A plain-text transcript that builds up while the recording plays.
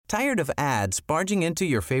Tired of ads barging into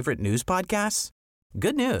your favorite news podcasts?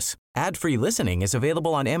 Good news. Ad-free listening is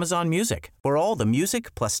available on Amazon Music for all the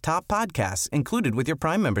music plus top podcasts included with your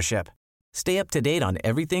Prime membership. Stay up to date on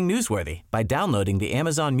everything newsworthy by downloading the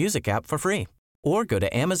Amazon Music app for free or go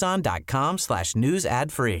to amazon.com/news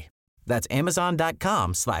ad free. That's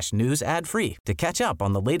amazon.com/news ad free to catch up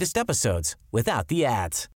on the latest episodes without the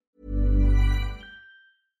ads.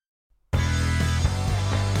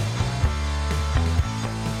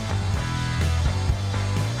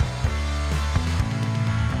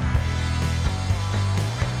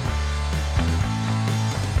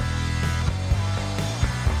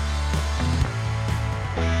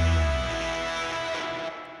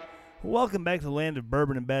 Welcome back to the land of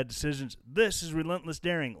bourbon and bad decisions. This is Relentless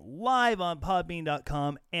Daring, live on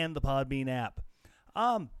Podbean.com and the Podbean app.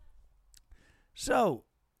 So,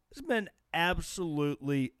 it's been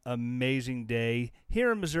absolutely amazing day.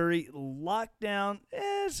 Here in Missouri, lockdown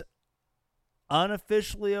is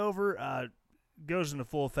unofficially over. Goes into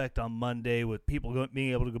full effect on Monday with people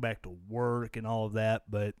being able to go back to work and all of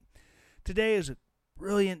that. But today is a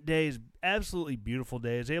brilliant day. It's absolutely beautiful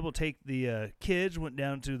day. I was able to take the kids, went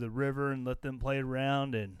down to the river and let them play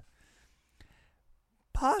around, and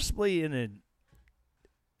possibly in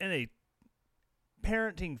a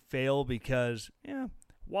parenting fail because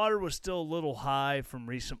water was still a little high from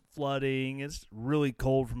recent flooding. It's really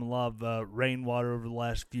cold from a lot of rainwater over the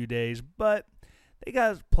last few days, but they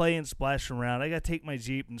got to play and splash around. I got to take my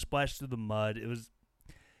Jeep and splash through the mud. It was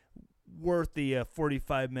worth the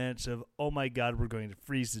 45 minutes of, oh my God, we're going to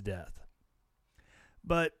freeze to death.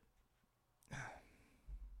 But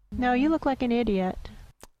no, you look like an idiot.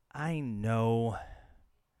 I know,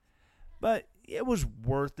 but it was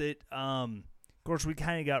worth it. Of course, we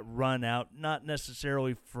kind of got run out, not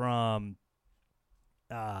necessarily from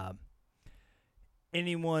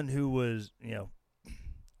anyone who was,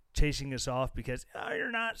 chasing us off because, oh,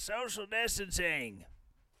 you're not social distancing.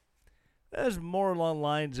 That was more along the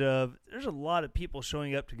lines of there's a lot of people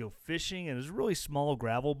showing up to go fishing, and there's a really small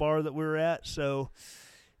gravel bar that we were at. So,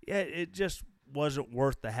 yeah, it just wasn't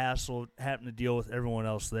worth the hassle having to deal with everyone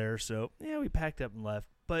else there. So, yeah, we packed up and left.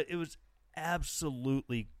 But it was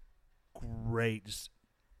absolutely great. Just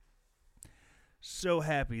so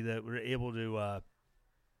happy that we were able to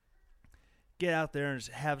get out there and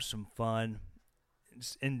just have some fun, and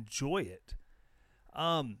just enjoy it.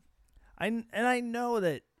 I know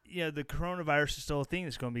that the coronavirus is still a thing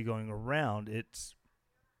that's going to be going around.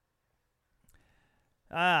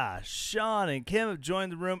 Sean and Kim have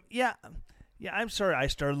joined the room. Yeah, I'm sorry I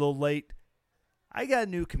started a little late. I got a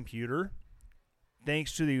new computer.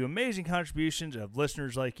 Thanks to the amazing contributions of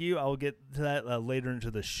listeners like you. I will get to that later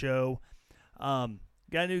into the show. Got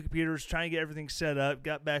a new computer, trying to get everything set up.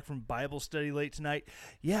 Got back from Bible study late tonight.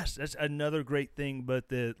 Yes, that's another great thing, but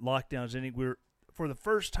the lockdown's ending. We're, for the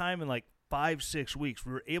first time in 5-6 weeks,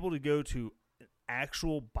 we were able to go to an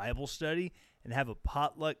actual Bible study and have a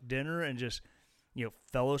potluck dinner and just,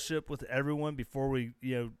 fellowship with everyone before we,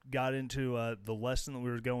 got into the lesson that we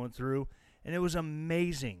were going through. And it was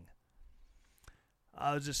amazing.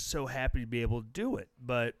 I was just so happy to be able to do it.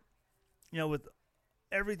 But, with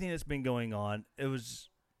everything that's been going on, it was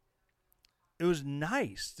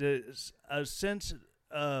nice. A sense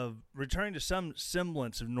of returning to some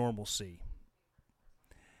semblance of normalcy.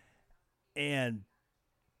 And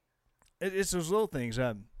it's those little things.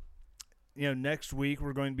 Next week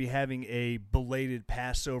we're going to be having a belated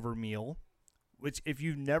Passover meal, which if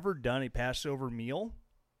you've never done a Passover meal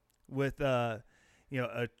with a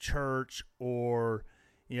church or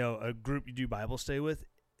a group you do Bible study with,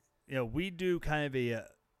 we do kind of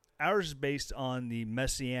ours is based on the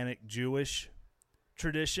Messianic Jewish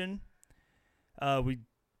tradition. We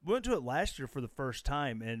went to it last year for the first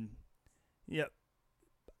time, and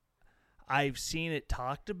I've seen it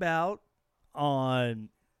talked about on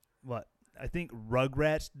I think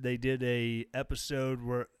Rugrats. They did a episode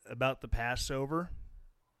about the Passover,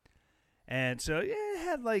 and so it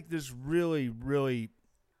had this really, really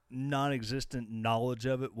non-existent knowledge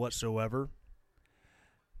of it whatsoever.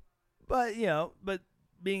 But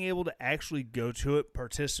being able to actually go to it,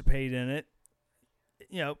 participate in it,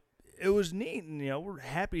 it was neat, and we're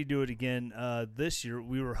happy to do it again this year.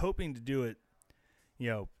 We were hoping to do it,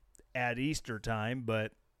 at Easter time,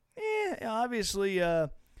 but obviously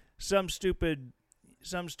some stupid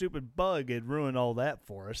bug had ruined all that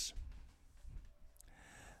for us.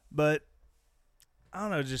 But I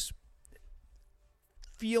don't know, just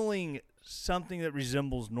feeling something that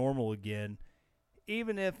resembles normal again,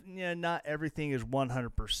 even if not everything is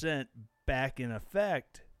 100% back in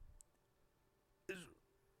effect.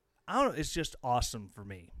 I don't know, it's just awesome for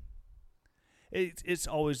me. it's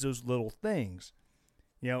always those little things.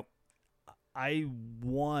 You know, I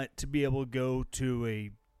want to be able to go to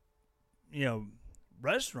a,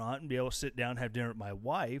 restaurant and be able to sit down and have dinner with my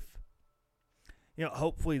wife.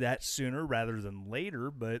 Hopefully that's sooner rather than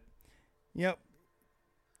later, but,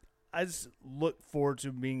 I just look forward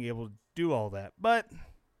to being able to do all that. But,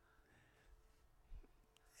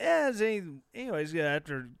 anyways,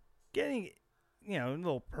 after getting, a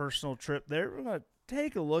little personal trip there, we're going to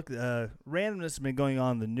take a look. Randomness has been going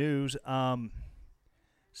on in the news.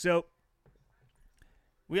 So,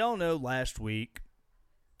 we all know last week,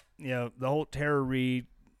 the whole Tara Reade,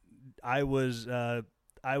 I was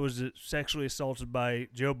sexually assaulted by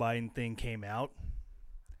Joe Biden thing came out.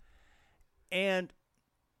 And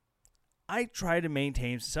I try to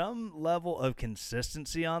maintain some level of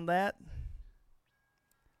consistency on that.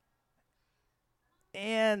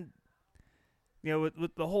 And,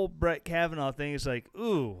 with the whole Brett Kavanaugh thing, it's like,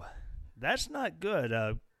 ooh, that's not good.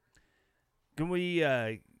 Can we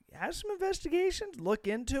have some investigations? Look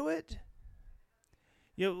into it?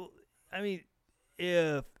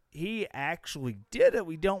 If he actually did it,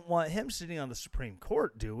 we don't want him sitting on the Supreme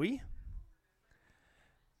Court, do we?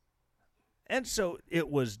 And so it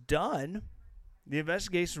was done. The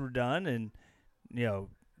investigations were done, and,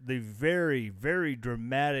 the very, very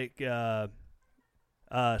dramatic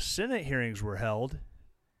Senate hearings were held.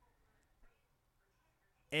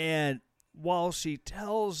 And while she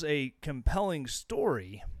tells a compelling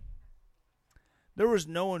story, there was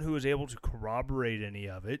no one who was able to corroborate any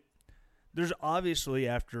of it. There's obviously,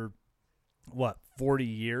 after, 40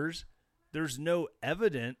 years, there's no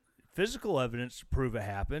physical evidence to prove it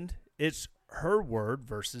happened. It's her word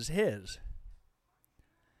versus his.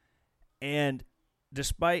 And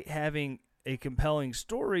despite having a compelling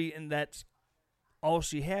story, and that's all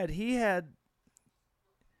she had, he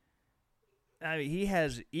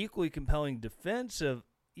has equally compelling defense of,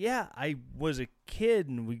 yeah, I was a kid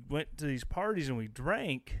and we went to these parties and we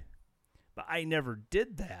drank, but I never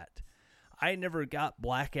did that. I never got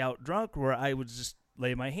blackout drunk where I would just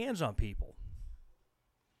lay my hands on people.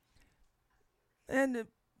 And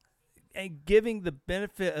giving the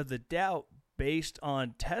benefit of the doubt based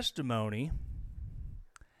on testimony,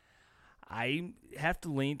 I have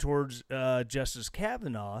to lean towards Justice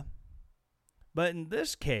Kavanaugh. But in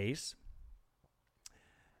this case,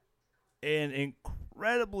 an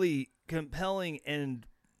incredibly compelling and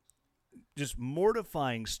just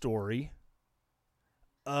mortifying story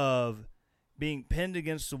of being pinned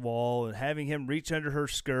against the wall and having him reach under her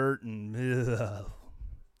skirt, and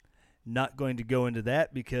not going to go into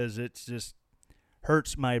that because it just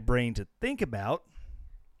hurts my brain to think about.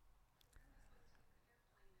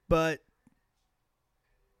 But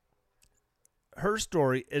her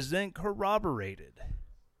story is then corroborated.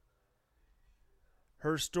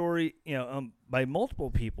 Her story, by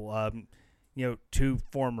multiple people. Two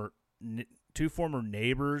former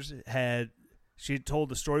neighbors she had told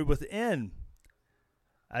the story within,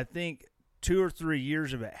 I think, 2 or 3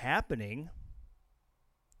 years of it happening.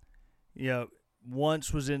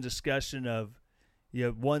 Once was in discussion of,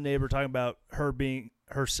 one neighbor talking about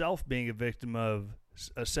herself being a victim of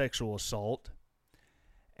a sexual assault,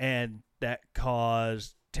 and that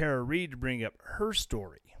caused Tara Reade to bring up her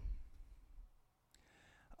story.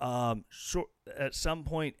 At some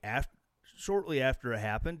point shortly after it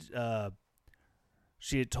happened,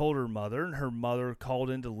 she had told her mother, and her mother called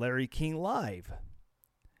into Larry King Live.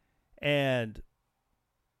 And,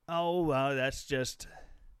 that's just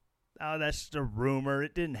a rumor.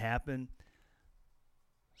 It didn't happen.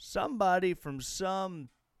 Somebody from some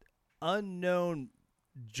unknown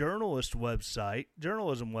journalism website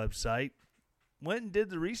went and did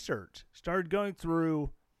the research, started going through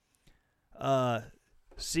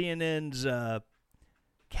CNN's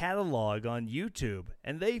catalog on YouTube,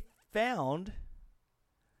 and they found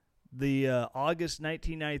the August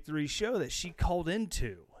 1993 show that she called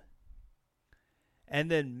into. And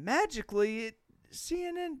then magically,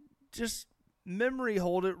 CNN just memory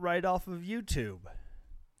hold it right off of YouTube.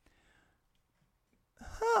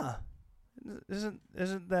 Huh.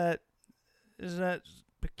 Isn't that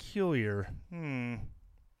peculiar?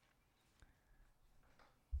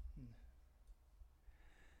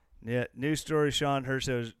 Yeah, news story, Sean Hurst,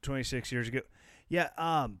 that was 26 years ago. Yeah,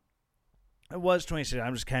 it was 26.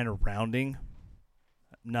 I'm just kind of rounding.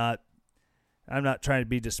 I'm not trying to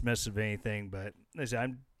be dismissive of anything, but listen,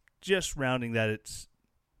 I'm just rounding that it's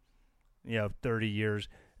 30 years,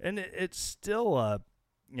 and it's still a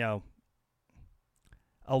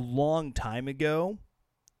long time ago.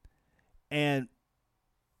 And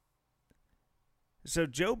so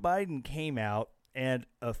Joe Biden came out and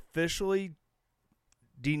officially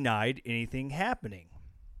denied anything happening.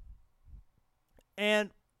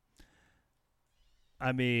 And,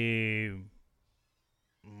 I mean,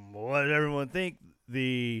 what did everyone think?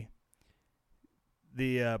 The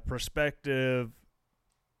prospective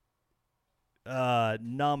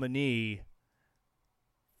nominee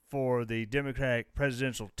for the Democratic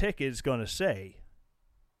presidential ticket is going to say?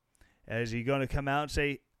 Is he going to come out and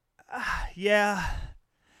say, yeah,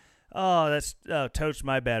 oh, that's totes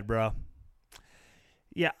my bad, bro.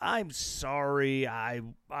 Yeah, I'm sorry. I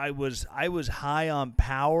was high on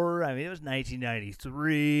power. I mean, it was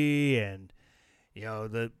 1993, and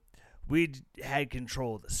we had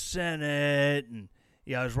control of the Senate, and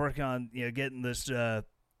I was working on getting this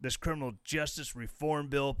criminal justice reform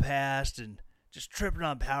bill passed, and just tripping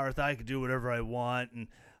on power. Thought I could do whatever I want, and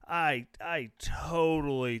I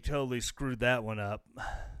totally screwed that one up.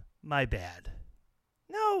 My bad.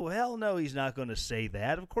 No, hell no, he's not going to say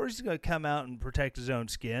that. Of course he's going to come out and protect his own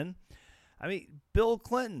skin. I mean, Bill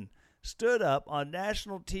Clinton stood up on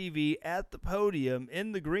national TV at the podium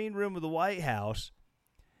in the green room of the White House.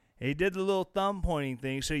 He did the little thumb pointing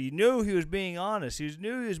thing, so you knew he was being honest. You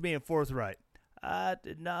knew he was being forthright. I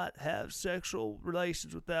did not have sexual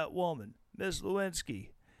relations with that woman, Miss Lewinsky.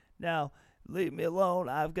 Now, leave me alone.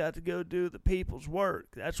 I've got to go do the people's work.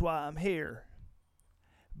 That's why I'm here.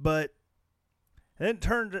 But then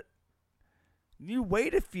you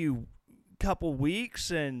wait a couple weeks,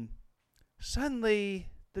 and suddenly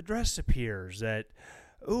the dress appears that,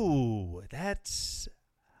 I'm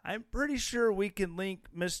pretty sure we can link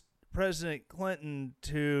Miss President Clinton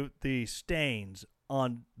to the stains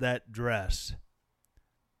on that dress.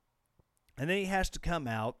 And then he has to come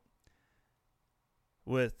out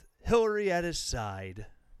with Hillary at his side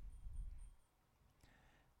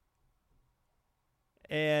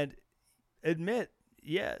and admit,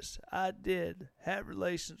 yes, I did have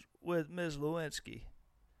relations with Ms. Lewinsky.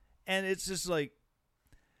 And it's just like,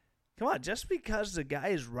 come on, just because the guy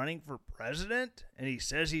is running for president and he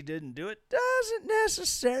says he didn't do it doesn't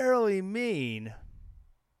necessarily mean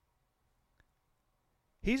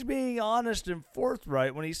he's being honest and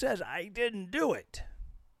forthright when he says, I didn't do it.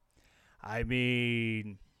 I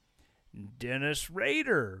mean, Dennis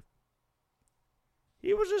Rader,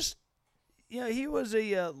 he was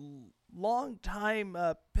a long-time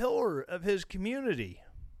pillar of his community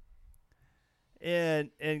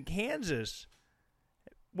in Kansas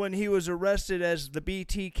when he was arrested as the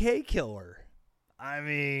BTK killer. I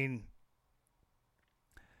mean,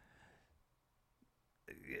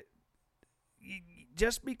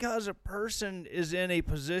 just because a person is in a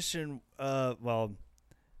position of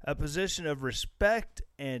respect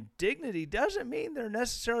and dignity doesn't mean they're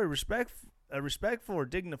necessarily a respectful or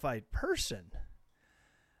dignified person.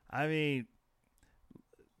 I mean,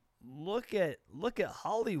 look at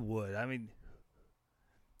Hollywood. I mean,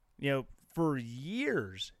 for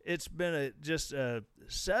years it's been just a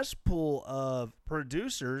cesspool of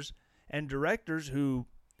producers and directors who,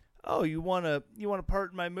 you want to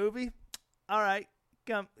part in my movie? All right,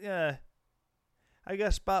 come. I got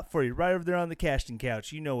a spot for you right over there on the casting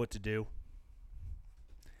couch. You know what to do.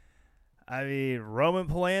 I mean, Roman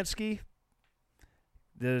Polanski.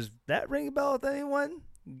 Does that ring a bell with anyone?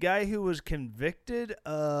 Guy who was convicted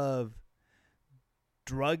of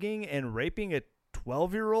drugging and raping a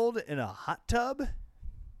 12-year-old in a hot tub?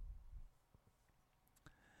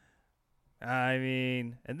 I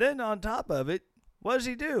mean, and then on top of it, what does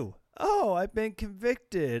he do? Oh, I've been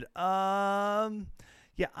convicted. Yeah,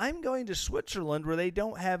 I'm going to Switzerland where they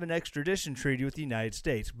don't have an extradition treaty with the United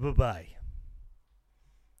States. Bye-bye.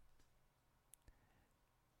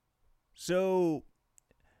 So,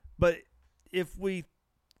 but if we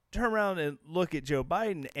turn around and look at Joe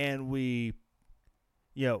Biden and we,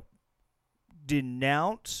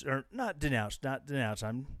 denounce, or not denounce,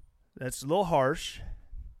 that's a little harsh.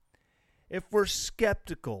 If we're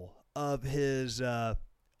skeptical of his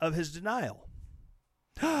denial,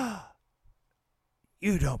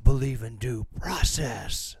 you don't believe in due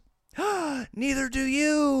process. Neither do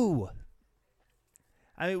you.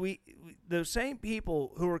 I mean, the same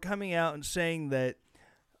people who are coming out and saying that,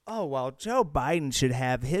 Joe Biden should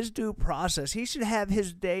have his due process. He should have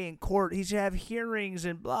his day in court. He should have hearings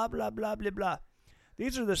and blah, blah, blah, blah, blah.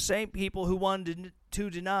 These are the same people who wanted to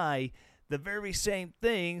deny the very same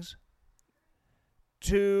things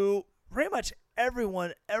to pretty much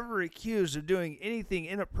everyone ever accused of doing anything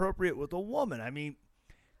inappropriate with a woman. I mean,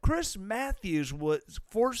 Chris Matthews was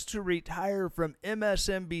forced to retire from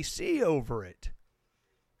MSNBC over it.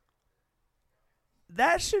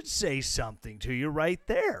 That should say something to you right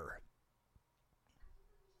there.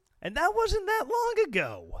 And that wasn't that long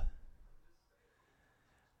ago.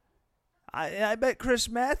 I bet Chris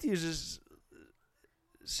Matthews is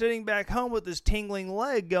sitting back home with his tingling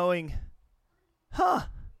leg going, huh,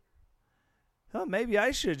 maybe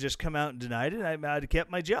I should have just come out and denied it. I'd have kept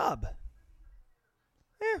my job.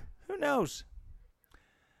 Who knows?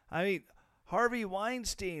 I mean, Harvey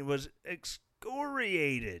Weinstein was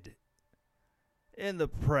excoriated in the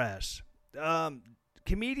press.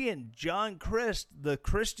 Comedian John Crist, the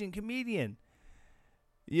Christian comedian,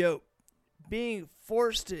 being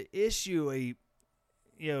forced to issue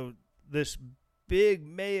this big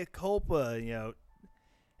mea culpa,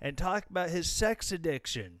 and talk about his sex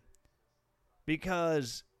addiction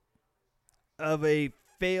because of a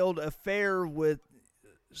failed affair with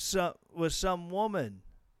some woman.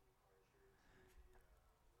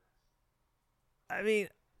 I mean,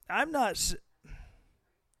 I'm not.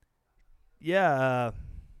 Yeah,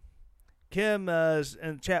 Kim in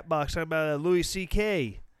the chat box talking about Louis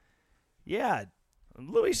C.K. Yeah,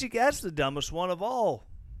 Louis C.K. That's the dumbest one of all.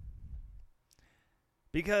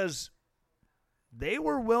 Because they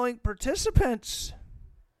were willing participants.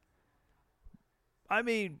 I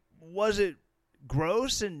mean, was it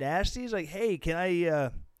gross and nasty? It's like, hey, can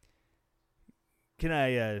I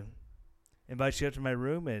invite you up to my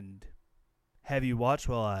room and have you watch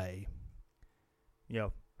while I,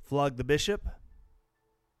 flog the bishop?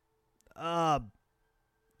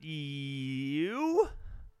 You?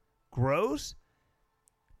 Gross.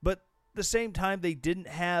 But at the same time, they didn't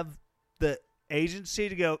have the agency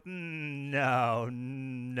to go, no.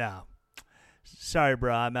 Sorry,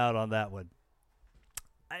 bro, I'm out on that one.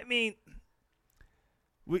 I mean,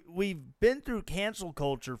 we've been through cancel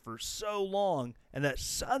culture for so long, and that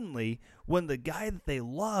suddenly, when the guy that they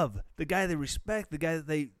love, the guy they respect, the guy that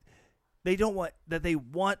they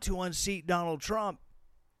want to unseat Donald Trump,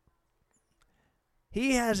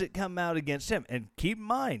 he has it come out against him. And keep in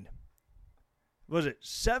mind, was it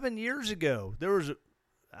 7 years ago?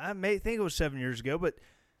 I may think it was 7 years ago, but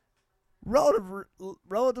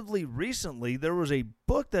relatively recently, there was a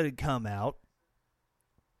book that had come out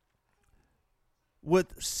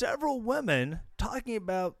with several women talking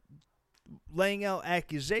about laying out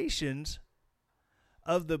accusations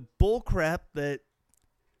of the bullcrap that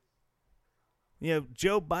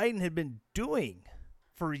Joe Biden had been doing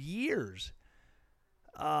for years,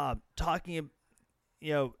 talking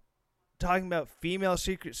about female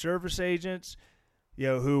Secret Service agents,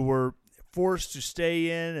 who were forced to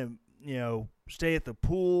stay in and stay at the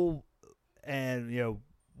pool and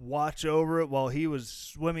watch over it while he was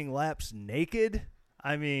swimming laps naked.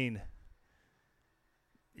 I mean,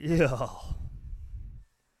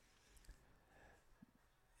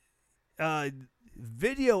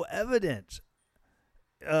 video evidence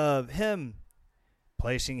of him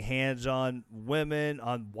placing hands on women,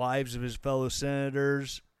 on wives of his fellow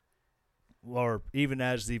senators, or even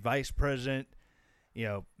as the vice president,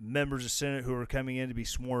 members of Senate who were coming in to be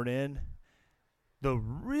sworn in. The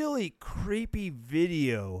really creepy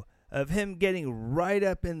video of him getting right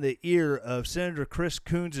up in the ear of Senator Chris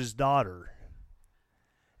Coons' daughter.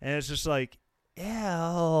 And it's just like,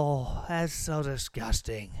 ew, that's so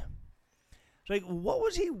disgusting. It's like, what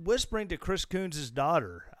was he whispering to Chris Coons'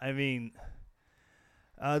 daughter? I mean,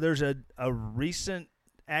 there's a recent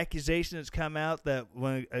accusation that's come out that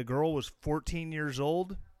when a girl was 14 years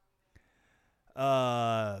old,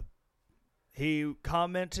 he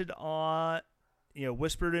commented on,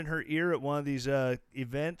 whispered in her ear at one of these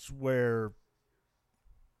events where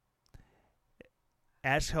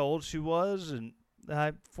asked how old she was, and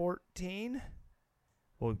I'm 14.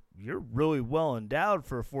 Well, you're really well endowed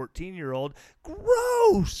for a 14-year-old.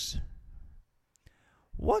 Gross!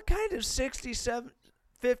 What kind of 67,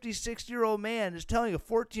 50, 60-year-old man is telling a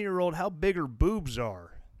 14-year-old how big her boobs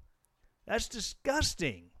are? That's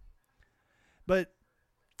disgusting. But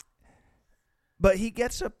he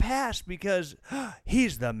gets a pass because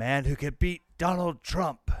he's the man who can beat Donald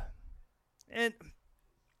Trump. And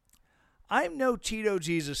I'm no Cheeto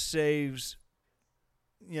Jesus Saves,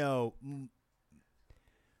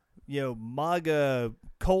 MAGA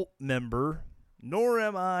cult member, nor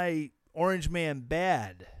am I Orange Man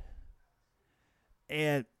bad.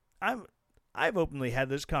 And I've openly had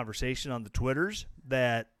this conversation on the Twitters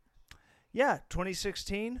that,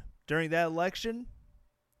 2016, during that election,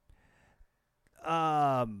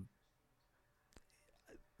 when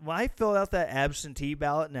I filled out that absentee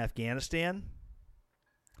ballot in Afghanistan,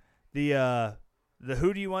 the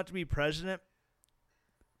who do you want to be president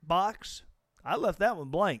box, I left that one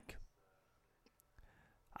blank.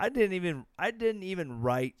 I didn't even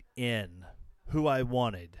write in who I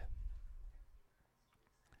wanted.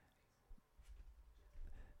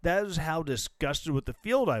 That is how disgusted with the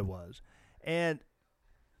field I was. And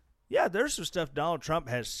Yeah, there's some stuff Donald Trump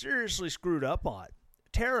has seriously screwed up on.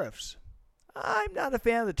 Tariffs. I'm not a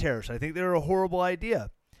fan of the tariffs. I think they're a horrible idea.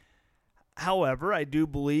 However, I do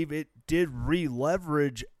believe it did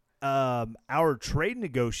re-leverage our trade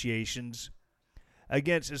negotiations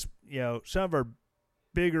against some of our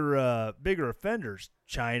bigger offenders,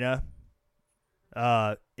 China,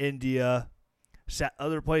 India,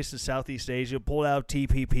 other places in Southeast Asia, pulled out of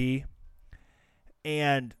TPP.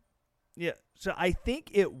 And yeah, so I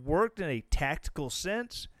think it worked in a tactical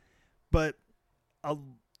sense, but a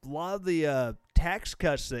lot of the tax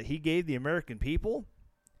cuts that he gave the American people,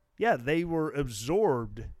 yeah, they were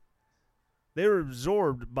absorbed. They were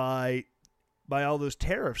absorbed by all those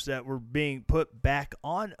tariffs that were being put back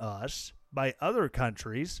on us by other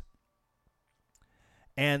countries,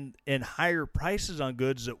 and higher prices on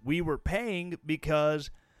goods that we were paying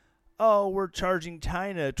because, we're charging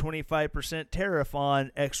China a 25% tariff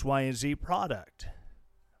on X, Y, and Z product,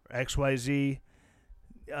 XYZ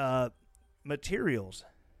materials.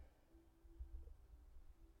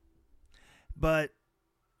 But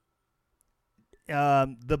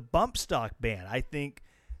the bump stock ban, I think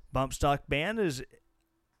bump stock ban is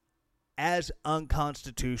as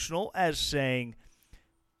unconstitutional as saying,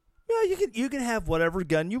 you can have whatever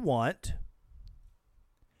gun you want.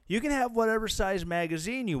 You can have whatever size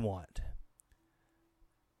magazine you want.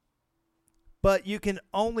 But you can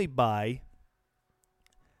only buy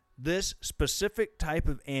this specific type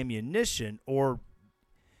of ammunition, or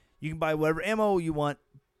you can buy whatever ammo you want,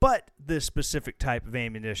 but this specific type of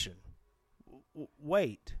ammunition.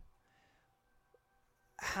 Wait.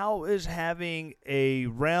 How is having a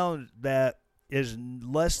round that is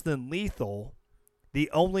less than lethal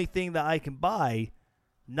the only thing that I can buy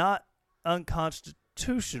not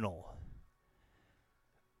unconstitutional?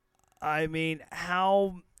 I mean,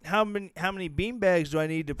 how many beanbags do I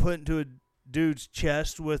need to put into a dude's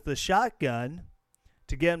chest with a shotgun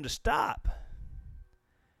to get him to stop?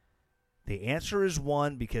 The answer is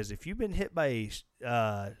one, because if you've been hit by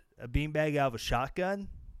a beanbag out of a shotgun,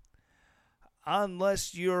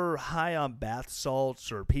 unless you're high on bath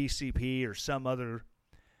salts or PCP or some other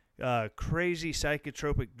crazy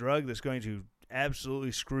psychotropic drug that's going to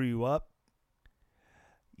absolutely screw you up,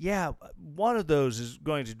 yeah, one of those is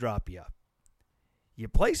going to drop you. You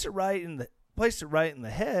place it right in the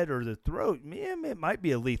head or the throat. It might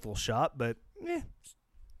be a lethal shot, but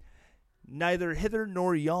neither hither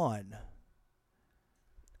nor yon.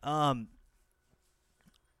 As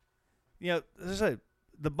I said,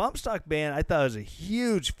 the bump stock ban, I thought was a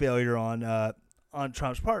huge failure on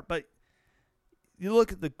Trump's part. But you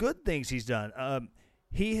look at the good things he's done.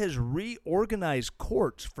 He has reorganized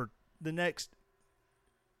courts for the next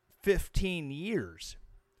 15 years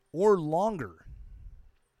or longer.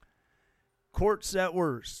 Courts that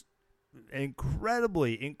were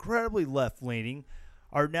incredibly left-leaning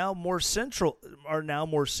are now more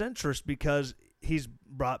centrist because he's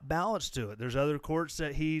brought balance to it. There's other courts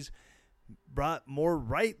that he's brought more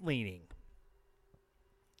right-leaning,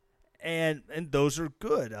 and those are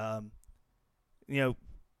good.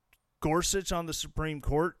 Gorsuch on the Supreme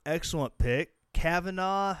Court, excellent pick.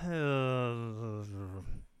 Kavanaugh,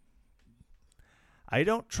 I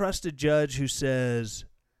don't trust a judge who says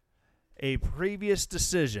a previous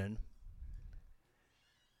decision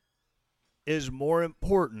is more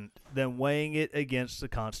important than weighing it against the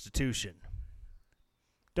Constitution.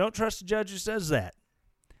 Don't trust a judge who says that.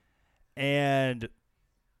 And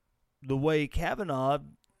the way Kavanaugh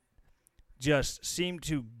just seemed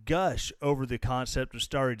to gush over the concept of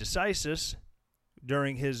stare decisis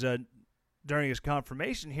during his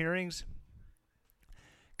confirmation hearings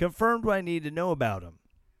confirmed what I need to know about him.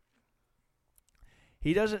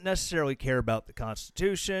 He doesn't necessarily care about the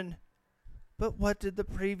Constitution, but what did the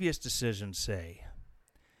previous decision say?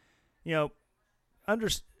 Under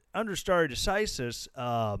stare decisis,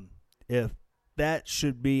 if that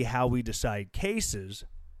should be how we decide cases,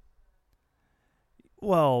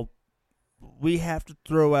 well, we have to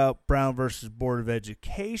throw out Brown versus Board of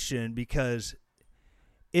Education because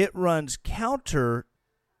it runs counter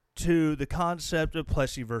to the concept of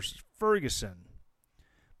Plessy versus Ferguson.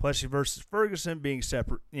 Plessy versus Ferguson being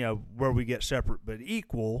separate, where we get separate but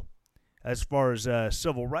equal as far as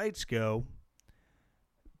civil rights go,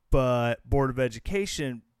 but Board of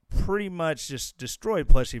Education pretty much just destroyed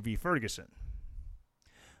Plessy v. Ferguson.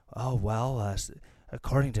 Oh, well,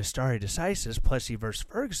 according to stare decisis, Plessy versus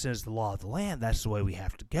Ferguson is the law of the land. That's the way we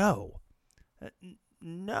have to go.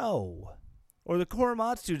 No. Or the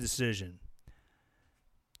Korematsu decision.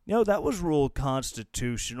 That was ruled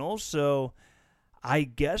constitutional, so I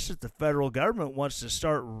guess that the federal government wants to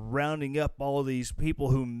start rounding up all of these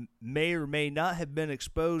people who may or may not have been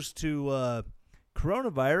exposed to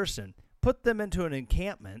coronavirus and put them into an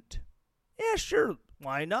encampment. Yeah, sure,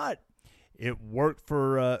 why not? It worked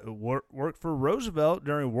for Roosevelt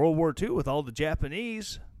during World War II with all the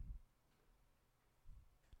Japanese.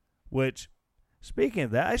 Which, speaking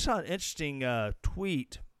of that, I saw an interesting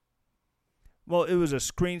tweet. Well, it was a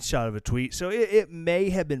screenshot of a tweet, so it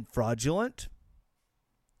may have been fraudulent.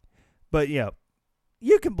 But,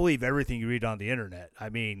 you can believe everything you read on the internet. I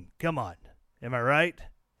mean, come on. Am I right?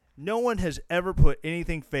 No one has ever put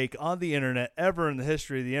anything fake on the internet ever in the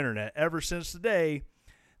history of the internet, ever since the day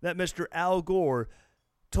that Mr. Al Gore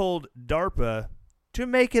told DARPA to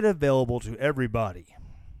make it available to everybody.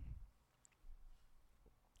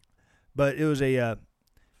 But it was a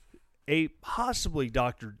possibly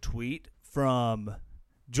doctored tweet from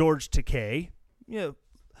George Takei,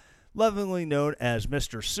 lovingly known as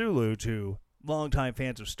Mr. Sulu to longtime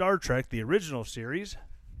fans of Star Trek, the original series,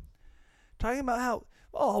 talking about how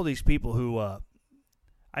all these people who,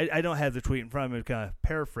 I don't have the tweet in front of me to kind of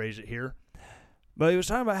paraphrase it here, but he was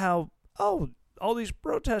talking about how, all these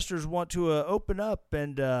protesters want to open up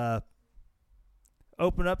and go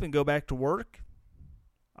back to work.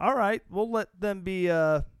 All right, we'll let them be,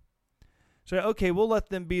 we'll let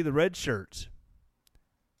them be the red shirts.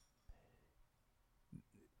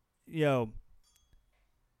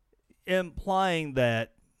 Implying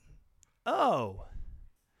that,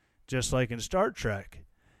 just like in Star Trek,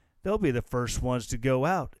 they'll be the first ones to go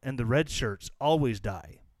out, and the red shirts always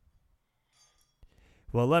die.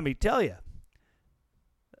 Well, let me tell you,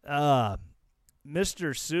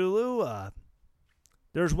 Mr. Sulu,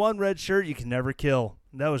 there's one red shirt you can never kill,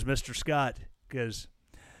 and that was Mr. Scott, because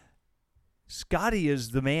Scotty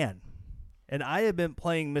is the man. And I have been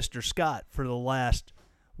playing Mr. Scott for the last,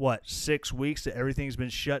 6 weeks that everything's been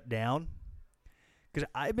shut down? Because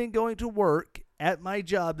I've been going to work at my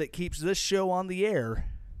job that keeps this show on the air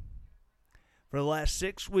for the last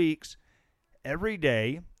 6 weeks, every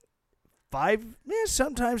day, 5,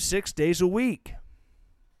 sometimes 6 days a week.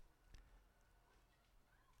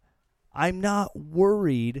 I'm not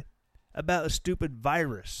worried about a stupid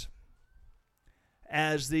virus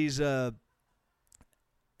as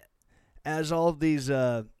all of these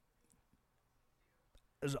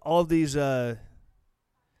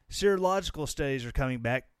serological studies are coming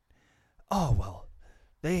back.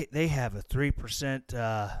 They have a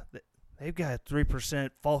 3%. They've got a 3%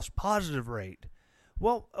 false positive rate.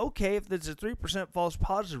 Well, okay, if there's a 3% false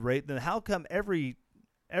positive rate, then how come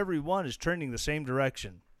everyone is trending the same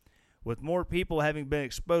direction, with more people having been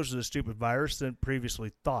exposed to the stupid virus than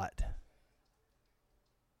previously thought?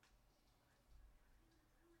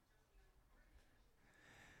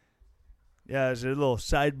 Yeah, there's a little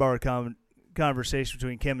sidebar conversation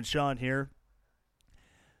between Kim and Sean here.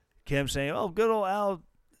 Kim saying, good old Al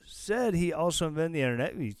said he also invented the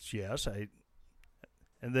internet. Yes,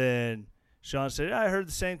 and then Sean said, I heard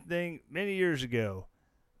the same thing many years ago.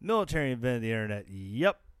 Military invented the internet.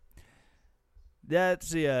 Yep. That's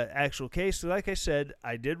the actual case. So like I said,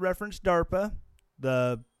 I did reference DARPA,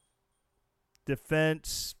 the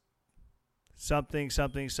Defense something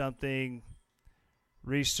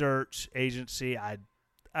Research Agency. I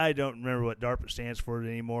don't remember what DARPA stands for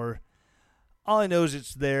anymore. All I know is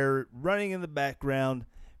it's there, running in the background,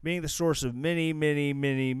 being the source of many, many,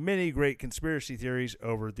 many, many great conspiracy theories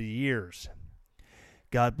over the years.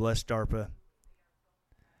 God bless DARPA.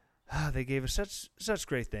 They gave us such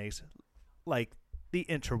great things, like the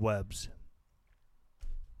interwebs.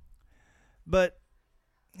 But,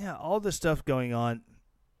 all this stuff going on.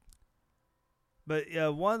 But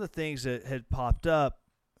one of the things that had popped up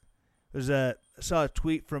was that I saw a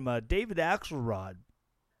tweet from David Axelrod.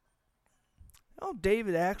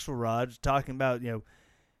 David Axelrod's talking about,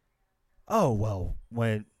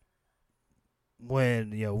 when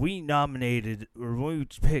we nominated, or when we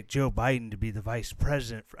picked Joe Biden to be the vice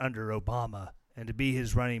president under Obama and to be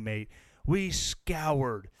his running mate, we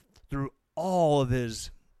scoured through all of his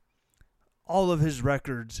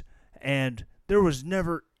records, and there was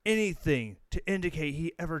never anything to indicate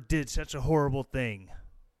he ever did such a horrible thing.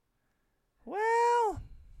 Well,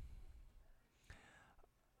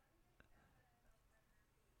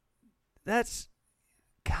 that's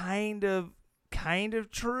kind of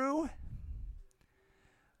true.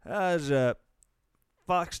 As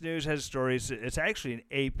Fox News has stories, it's actually an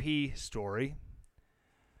AP story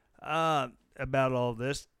about all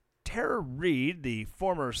this. Tara Reid, the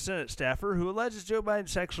former Senate staffer who alleges Joe Biden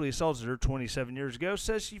sexually assaulted her 27 years ago,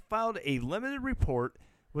 says she filed a limited report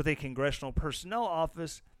with a Congressional Personnel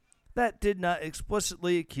Office that did not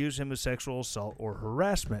explicitly accuse him of sexual assault or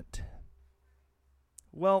harassment.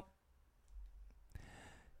 Well,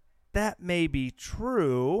 that may be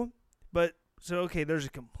true, but there's a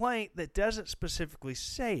complaint that doesn't specifically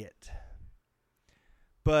say it.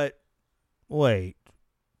 But wait,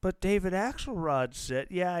 but David Axelrod said,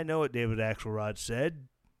 yeah, I know what David Axelrod said.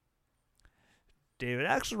 David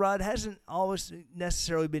Axelrod hasn't always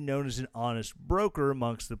necessarily been known as an honest broker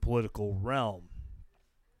amongst the political realm.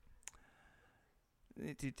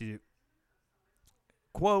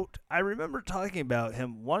 Quote, I remember talking about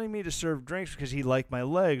him wanting me to serve drinks because he liked my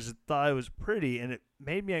legs and thought I was pretty and it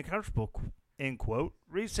made me uncomfortable, end quote.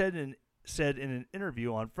 Reed said in an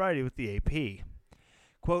interview on Friday with the AP.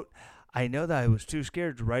 Quote, I know that I was too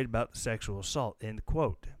scared to write about the sexual assault, end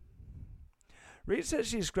quote. Reed said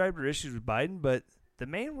she described her issues with Biden, but the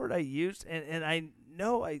main word I used, and I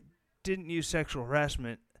know I didn't use sexual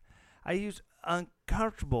harassment, I used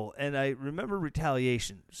uncomfortable, and I remember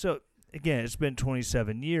retaliation. So, again, it's been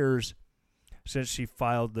 27 years since she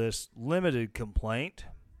filed this limited complaint.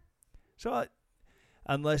 So,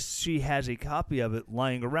 unless she has a copy of it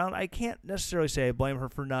lying around, I can't necessarily say I blame her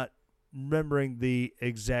for not remembering the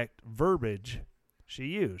exact verbiage she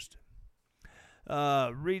used.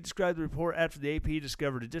 Reed described the report after the AP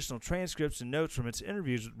discovered additional transcripts and notes from its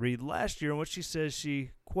interviews with Reed last year in which she says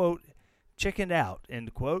she, quote, chickened out,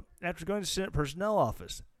 end quote, after going to the Senate Personnel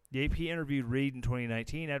Office. The AP interviewed Reed in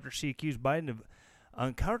 2019 after she accused Biden of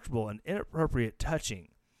uncomfortable and inappropriate touching.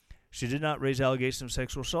 She did not raise allegations of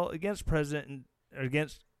sexual assault against Biden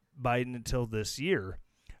until this year,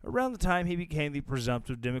 around the time he became the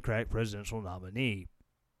presumptive Democratic presidential nominee.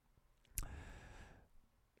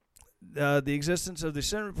 The existence of the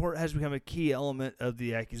Senate report has become a key element of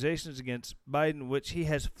the accusations against Biden, which he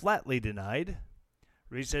has flatly denied.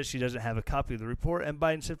 Reed says she doesn't have a copy of the report, and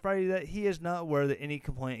Biden said Friday that he is not aware that any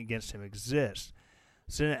complaint against him exists.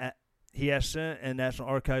 He asked Senate and National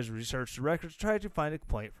Archives to research the records to try to find a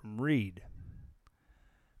complaint from Reed.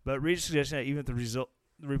 But Reed suggested that even if the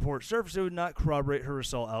report surfaced, it would not corroborate her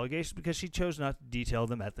assault allegations because she chose not to detail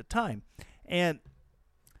them at the time. And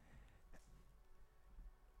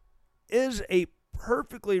is a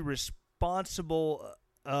perfectly responsible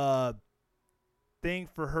thing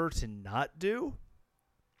for her to not do.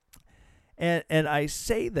 And I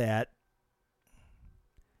say that,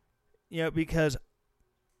 because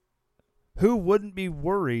who wouldn't be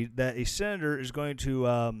worried that a senator is going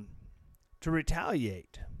to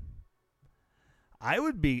retaliate? I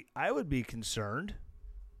would be concerned,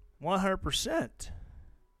 100%,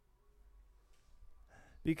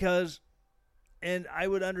 because, and I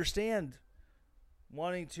would understand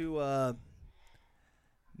wanting to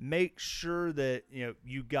make sure that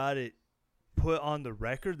you got it put on the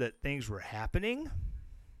record that things were happening.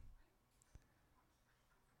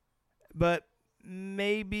 But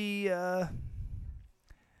maybe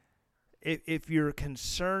if you're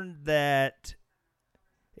concerned that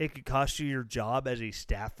it could cost you your job as a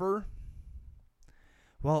staffer,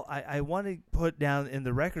 well, I want to put down in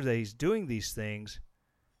the record that he's doing these things,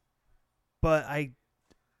 but I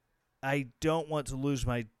don't want to lose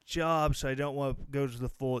my job, so I don't want to go to the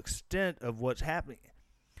full extent of what's happening.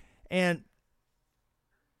 And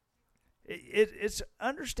it's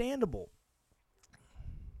understandable.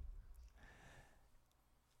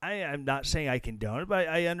 I'm not saying I condone it, but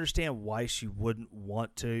I understand why she wouldn't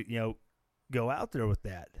want to, go out there with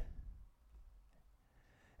that.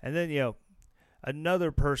 And then,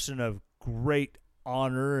 another person of great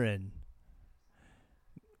honor and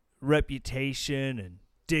reputation and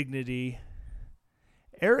dignity,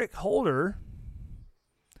 Eric Holder.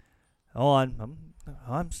 Hold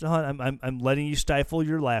on, I'm letting you stifle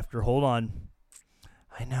your laughter. Hold on.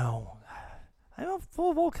 I know. I'm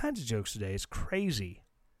full of all kinds of jokes today. It's crazy.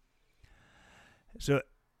 So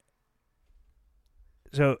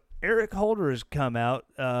Eric Holder has come out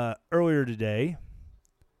earlier today,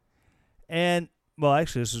 and, well,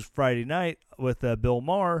 actually, this was Friday night with Bill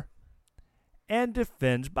Maher, and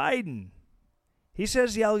defends Biden. He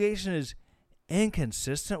says the allegation is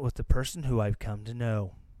inconsistent with the person who I've come to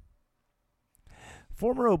know.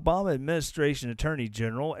 Former Obama administration Attorney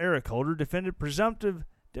General Eric Holder defended presumptive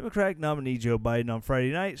Democratic nominee Joe Biden on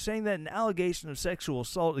Friday night, saying that an allegation of sexual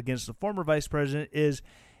assault against the former vice president is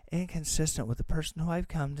inconsistent with the person who I've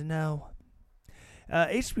come to know.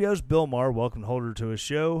 HBO's Bill Maher welcomed Holder to his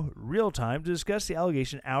show, Real Time, to discuss the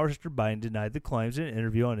allegation hours after Biden denied the claims in an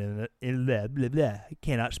interview on I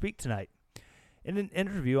cannot speak tonight. In an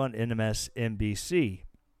interview on MSNBC.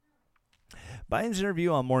 Biden's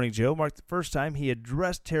interview on Morning Joe marked the first time he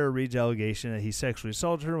addressed Tara Reid's allegation that he sexually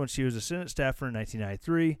assaulted her when she was a Senate staffer in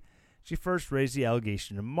 1993. She first raised the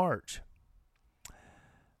allegation in March.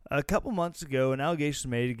 A couple months ago, an allegation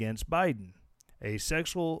was made against Biden, a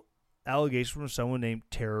sexual allegation from someone named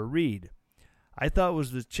Tara Reid. I thought it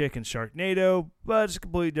was the chick in Sharknado, but it's a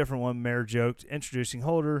completely different one, Mayer joked, introducing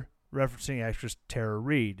Holder, referencing actress Tara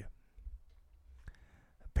Reid.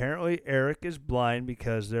 Apparently, Eric is blind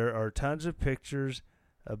because there are tons of pictures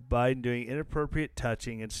of Biden doing inappropriate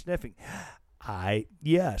touching and sniffing.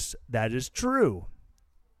 Yes, that is true.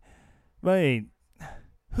 I mean,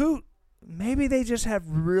 maybe they just have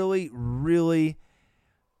really, really,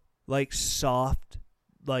 soft,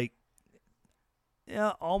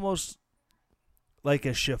 almost like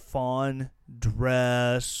a chiffon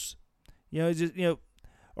dress,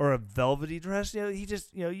 or a velvety dress. He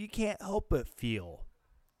just, you can't help but feel.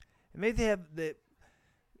 Maybe they have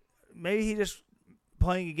maybe he just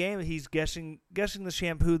playing a game and he's guessing the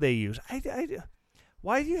shampoo they use.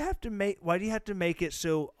 Why do you have to make it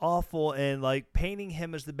so awful and painting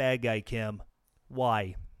him as the bad guy, Kim?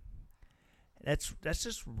 Why? That's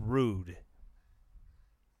just rude.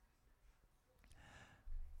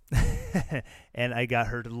 And I got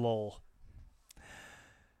her to lol.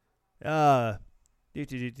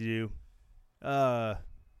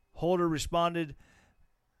 Holder responded,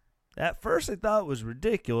 "At first I thought it was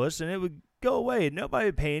ridiculous and it would go away and nobody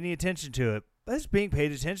would pay any attention to it. But it's being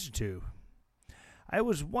paid attention to. I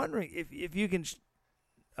was wondering if you can..."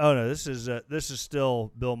 Oh no, this is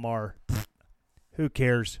still Bill Maher. Who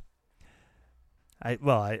cares?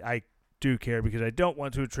 I do care because I don't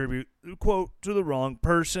want to attribute the quote to the wrong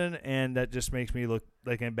person, and that just makes me look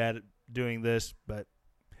like I'm bad at doing this. But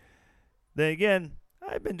then again,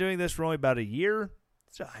 I've been doing this for only about a year,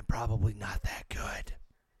 so I'm probably not that good.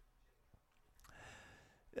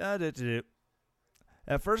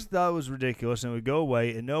 At first I thought it was ridiculous and it would go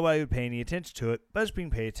away and nobody would pay any attention to it, but it's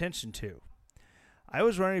being paid attention to. I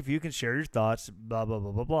was wondering if you can share your thoughts, blah, blah,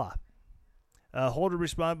 blah, blah, blah. Holder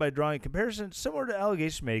responded by drawing a comparison similar to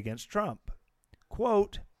allegations made against Trump.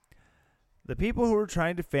 Quote, "The people who are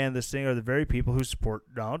trying to fan this thing are the very people who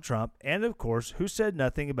support Donald Trump and, of course, who said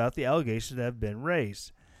nothing about the allegations that have been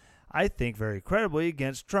raised. I think very credibly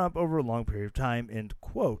against Trump over a long period of time," end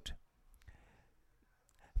quote.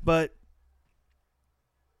 But,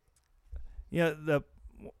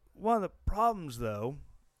 one of the problems, though,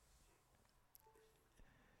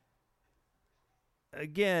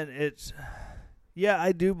 again,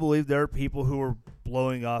 I do believe there are people who are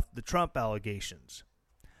blowing off the Trump allegations.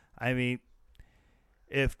 I mean,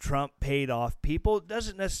 if Trump paid off people, it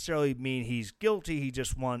doesn't necessarily mean he's guilty.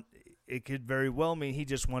 It could very well mean he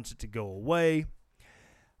just wants it to go away.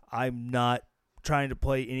 I'm not trying to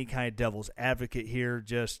play any kind of devil's advocate here.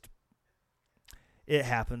 Just, it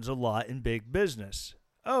happens a lot in big business.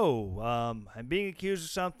 I'm being accused of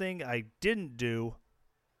something I didn't do,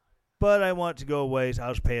 but I want it to go away, so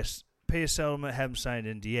I'll just pay a settlement, have him sign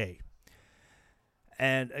an NDA.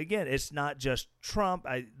 And again, it's not just Trump.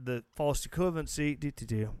 The false equivalency.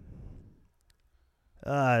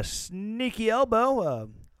 Sneaky Elbow.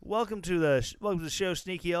 Welcome to the show,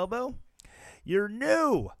 Sneaky Elbow. You're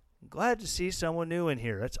new. I'm glad to see someone new in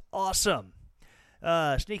here. That's awesome.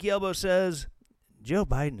 Sneaky Elbow says, "Joe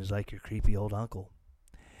Biden is like your creepy old uncle.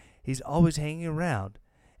 He's always hanging around,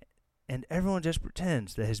 and everyone just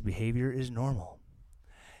pretends that his behavior is normal."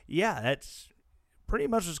 Yeah, that's pretty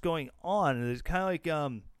much what's going on. It's kind of like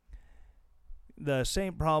the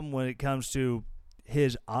same problem when it comes to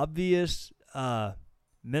his obvious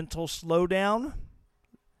mental slowdown.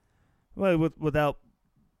 Well, without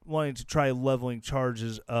wanting to try leveling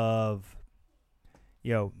charges of,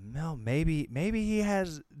 maybe he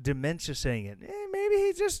has dementia saying it.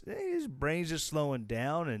 Maybe his brain's just slowing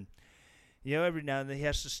down, and every now and then he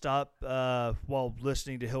has to stop while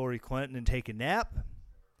listening to Hillary Clinton and take a nap.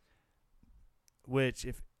 Which,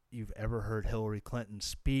 if you've ever heard Hillary Clinton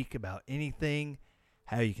speak about anything,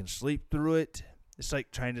 how you can sleep through it, it's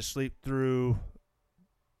like trying to sleep through,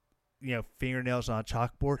 fingernails on a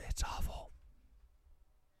chalkboard. It's awful.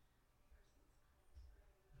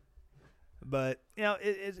 But,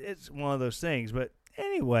 it's one of those things. But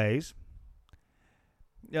anyways,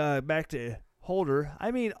 back to Holder. I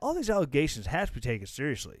mean, all these allegations have to be taken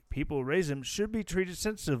seriously. People who raise them should be treated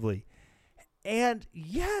sensitively. And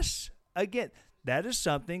yes, again, that is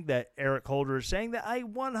something that Eric Holder is saying that I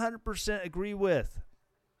 100% agree with.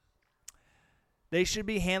 They should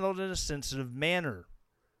be handled in a sensitive manner.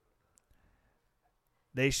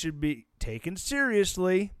 They should be taken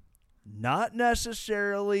seriously, not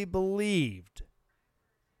necessarily believed.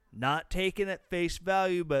 Not taken at face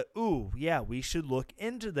value, but, we should look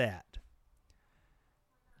into that.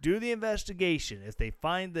 Do the investigation. If they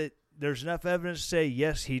find that there's enough evidence to say,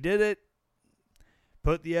 yes, he did it,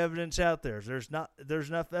 put the evidence out there. If there's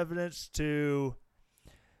enough evidence to,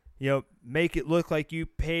 make it look like you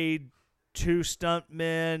paid 2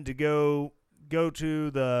 stuntmen to go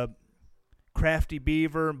to the Crafty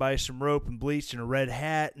Beaver and buy some rope and bleach and a red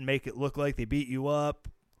hat and make it look like they beat you up.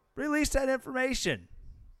 Release that information.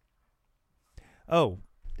 Oh,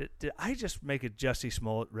 did I just make a Jussie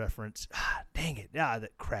Smollett reference? Dang it.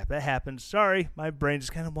 That crap. That happens. Sorry. My brain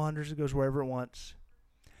just kind of wanders. It goes wherever it wants.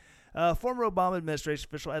 Former Obama administration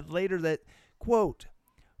official added later that, quote,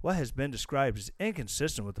 what has been described as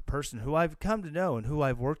inconsistent with the person who I've come to know and who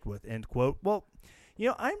I've worked with, end quote. Well,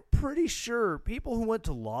 I'm pretty sure people who went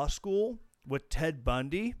to law school with Ted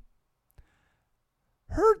Bundy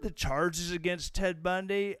heard the charges against Ted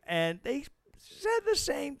Bundy, and they said the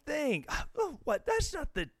same thing. Oh, what? That's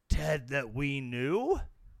not the Ted that we knew.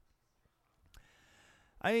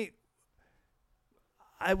 I mean,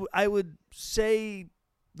 I would say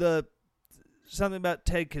something about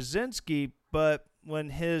Ted Kaczynski, but when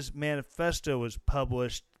his manifesto was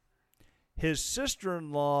published, his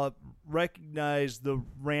sister-in-law recognized the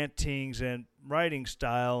rantings and writing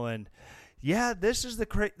style, and yeah, this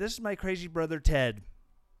is my crazy brother Ted.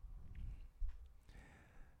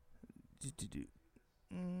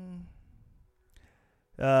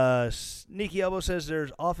 Sneaky Elbow says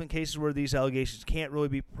there's often cases where these allegations can't really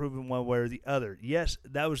be proven one way or the other. Yes,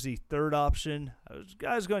 that was the third option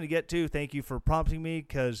I was going to get to. Thank you for prompting me,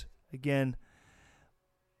 because again,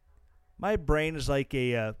 my brain is like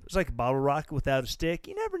it's like a bottle rocket without a stick.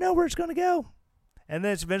 You never know where it's going to go, and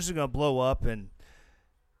then it's eventually going to blow up. And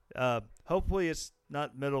hopefully, it's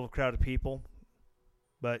not middle of a crowd of people.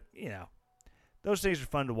 But those things are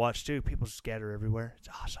fun to watch too. People scatter everywhere. It's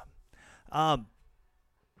awesome.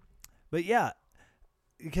 But yeah,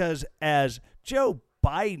 because as Joe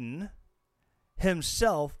Biden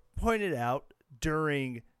himself pointed out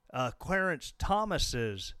during Clarence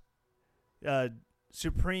Thomas's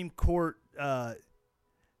Supreme Court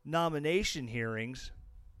nomination hearings,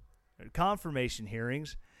 confirmation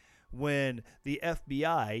hearings, when the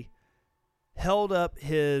FBI held up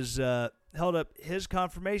his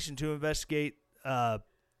confirmation to investigate the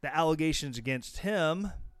allegations against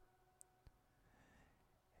him,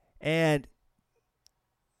 and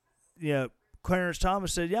Clarence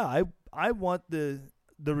Thomas said, "Yeah, I want the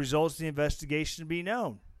results of the investigation to be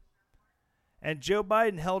known." And Joe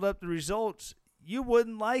Biden held up the results. You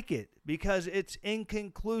wouldn't like it because it's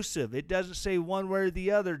inconclusive. It doesn't say one way or the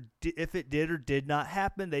other if it did or did not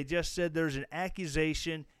happen. They just said there's an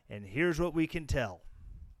accusation, and here's what we can tell.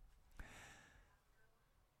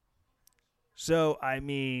 So, I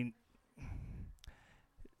mean,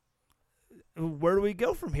 where do we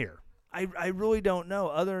go from here? I really don't know,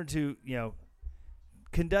 other than to,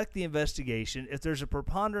 conduct the investigation. If there's a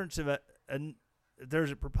preponderance of evidence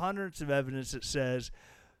that says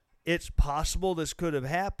it's possible this could have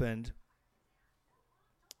happened,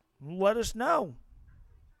 let us know.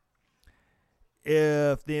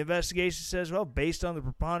 If the investigation says, well, based on the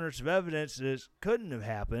preponderance of evidence, this couldn't have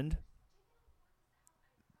happened,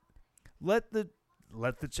 let the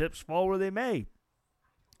chips fall where they may.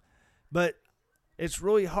 But it's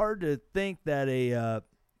really hard to think that a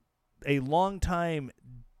longtime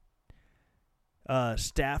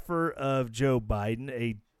staffer of Joe Biden,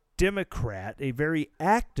 a Democrat, a very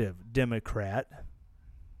active Democrat,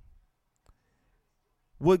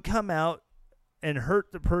 would come out and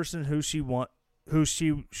hurt the person who she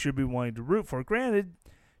should be wanting to root for. Granted,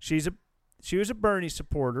 she was a Bernie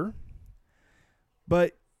supporter,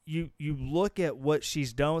 but you look at what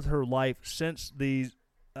she's done with her life since this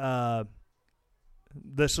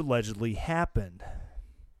allegedly happened.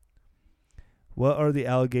 What are the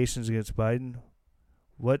allegations against Biden?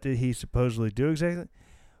 What did he supposedly do exactly?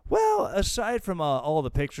 Well, aside from all the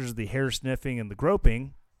pictures of the hair sniffing and the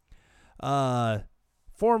groping,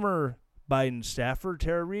 former Biden staffer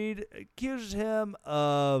Tara Reade accuses him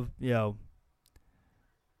of,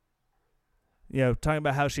 talking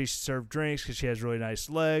about how she served drinks because she has really nice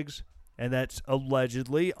legs, and that's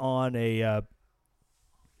allegedly on a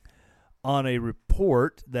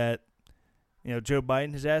report that Joe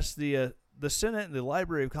Biden has asked the Senate and the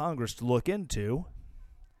Library of Congress to look into.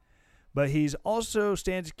 But he's also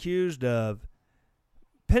stands accused of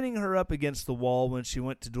pinning her up against the wall when she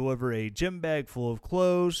went to deliver a gym bag full of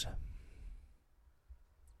clothes.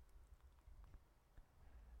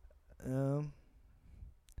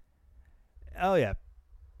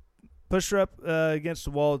 Pushed her up against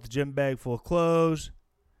the wall with the gym bag full of clothes,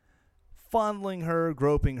 fondling her,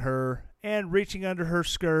 groping her, and reaching under her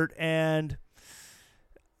skirt and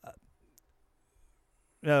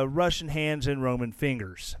Russian hands and Roman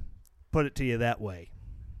fingers. put it to you that way.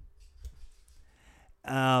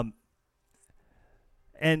 And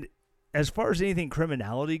as far as anything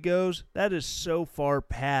criminality goes, that is so far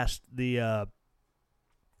past the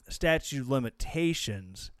statute of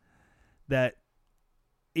limitations that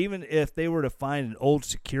even if they were to find an old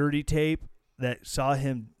security tape that saw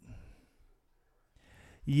him,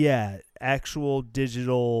 actual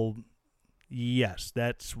digital, yes,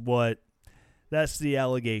 that's the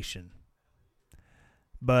allegation.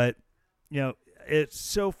 But, it's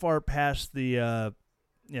so far past the,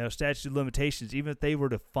 statute of limitations, even if they were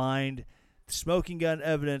to find smoking gun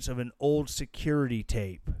evidence of an old security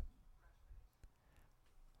tape.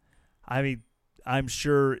 I mean, I'm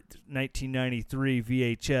sure 1993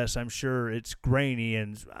 VHS, I'm sure it's grainy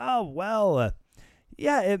and,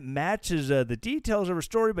 it matches the details of her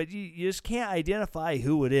story, but you just can't identify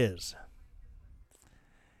who it is.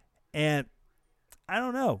 And I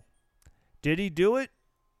don't know. Did he do it?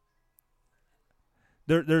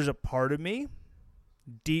 There's a part of me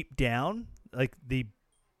deep down,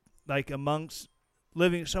 amongst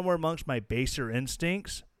living somewhere amongst my baser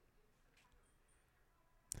instincts,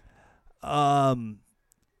 that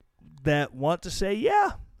want to say,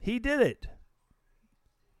 yeah, he did it.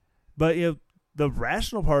 But the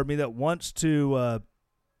rational part of me that wants to,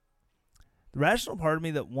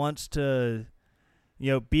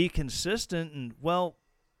 be consistent and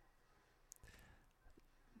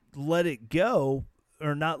let it go,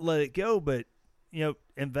 or not let it go, but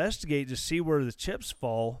investigate to see where the chips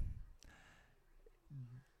fall.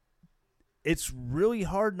 It's really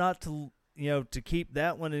hard not to to keep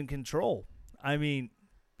that one in control. I mean,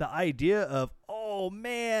 the idea of, oh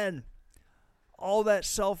man, all that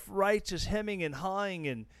self-righteous hemming and hawing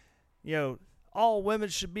and, all women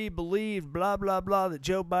should be believed, blah, blah, blah, that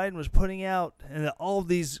Joe Biden was putting out, and that all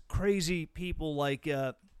these crazy people like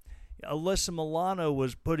Alyssa Milano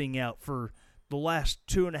was putting out for the last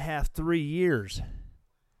 2.5, 3 years.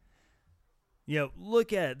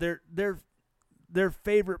 Look at it. Their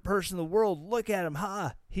favorite person in the world. Look at him.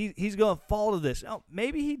 He's going to fall to this. Oh,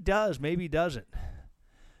 maybe he does. Maybe he doesn't.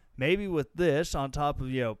 Maybe with this on top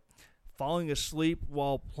of, falling asleep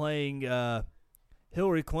while playing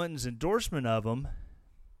Hillary Clinton's endorsement of him,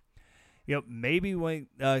 maybe when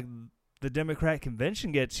the Democrat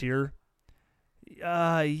convention gets here,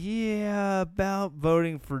 about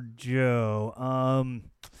voting for Joe.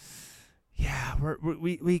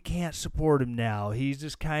 We can't support him now. He's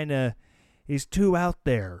just kind of, he's too out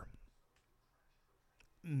there.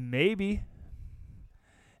 Maybe.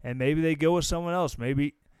 And maybe they go with someone else.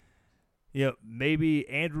 Maybe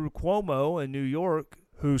Andrew Cuomo in New York,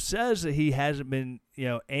 who says that he hasn't been,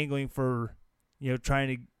 angling for,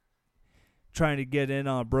 trying to get in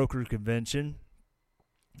on a broker convention.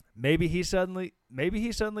 Maybe he suddenly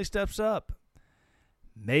steps up.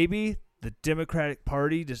 Maybe the Democratic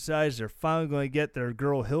Party decides they're finally going to get their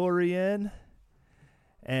girl Hillary in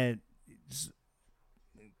and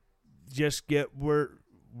just get where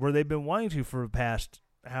they've been wanting to for the past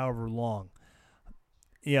however long.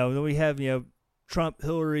 Then we have, Trump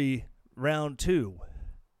Hillary round 2.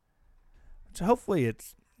 So hopefully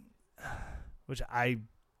it's,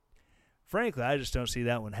 frankly, I just don't see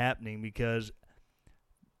that one happening because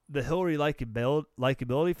the Hillary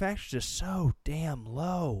likability factor is just so damn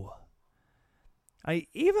low.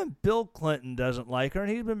 Even Bill Clinton doesn't like her,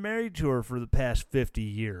 and he's been married to her for the past 50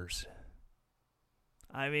 years.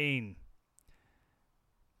 I mean,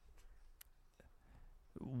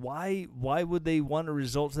 why would they want to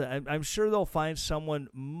result to that? I'm sure they'll find someone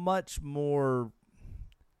much more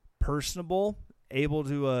personable, able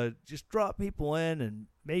to just drop people in and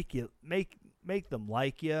make them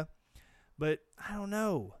like you. But I don't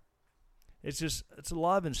know. It's a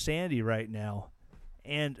lot of insanity right now,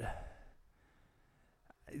 and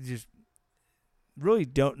I just really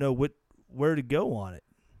don't know where to go on it.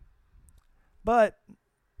 But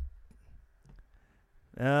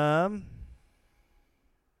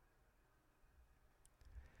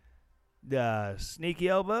the Sneaky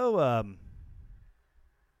Elbow,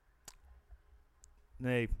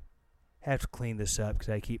 they have to clean this up because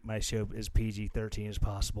I keep my show as PG-13 as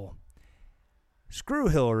possible. Screw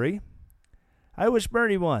Hillary. I wish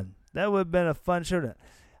Bernie won. That would have been a fun show.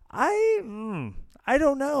 I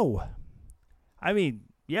don't know. I mean,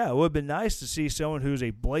 yeah, it would have been nice to see someone who's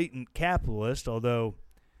a blatant capitalist, although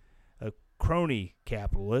a crony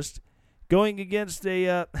capitalist, going against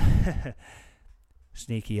a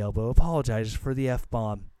Sneaky Elbow apologizes for the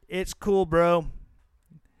F-bomb. It's cool, bro.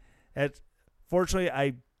 Fortunately,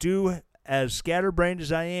 I do, as scatterbrained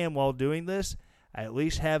as I am while doing this, I at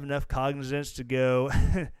least have enough cognizance to go.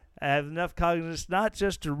 I have enough cognizance not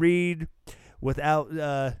just to read without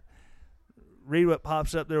read what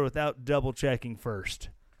pops up there without double checking first.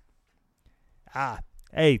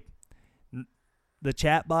 Hey, the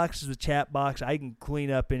chat box is the chat box. I can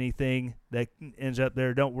clean up anything that ends up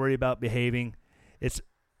there. Don't worry about behaving. It's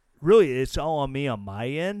all on me on my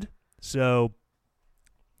end. So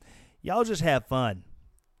y'all just have fun.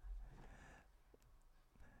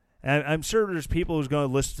 And I'm sure there's people who's going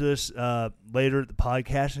to listen to this later at the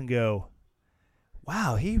podcast and go,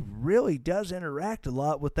 wow, he really does interact a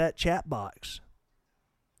lot with that chat box.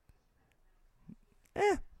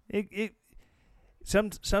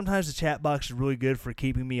 Sometimes the chat box is really good for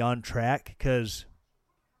keeping me on track because,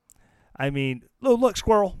 look,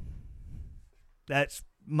 squirrel. That's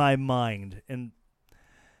my mind. And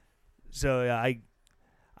so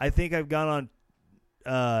I think I've gone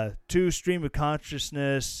on 2 stream of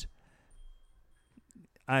consciousness.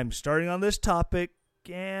 I'm starting on this topic,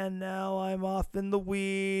 and now I'm off in the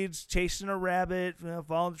weeds, chasing a rabbit,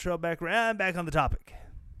 following the trail back around. I'm back on the topic.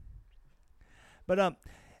 But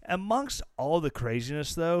amongst all the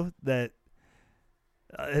craziness, though, that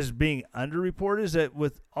is being underreported is that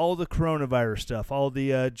with all the coronavirus stuff, all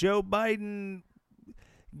the Joe Biden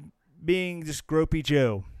being just gropey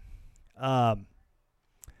Joe.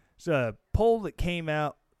 It's a poll that came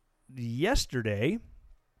out yesterday.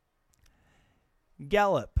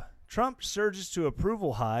 Gallup, Trump surges to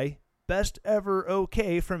approval high, best ever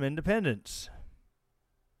okay from independents.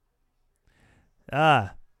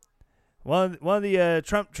 One of the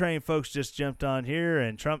Trump train folks just jumped on here,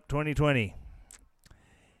 and Trump 2020.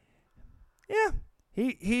 Yeah,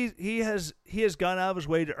 he has gone out of his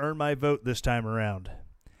way to earn my vote this time around.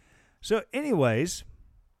 So, anyways,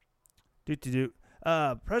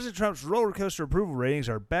 President Trump's roller coaster approval ratings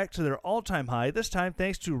are back to their all-time high, this time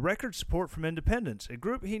thanks to record support from independents, a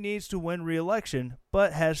group he needs to win re-election,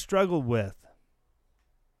 but has struggled with.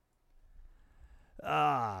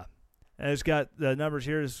 And it's got the numbers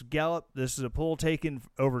here. This is Gallup. This is a poll taken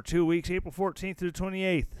over 2 weeks, April 14th through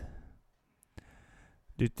 28th.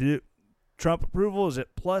 Trump approval is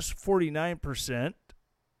at plus 49%,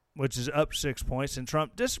 which is up 6 points, and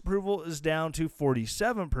Trump disapproval is down to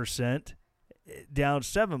 47%. Down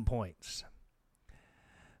 7 points.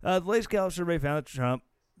 The latest Gallup survey found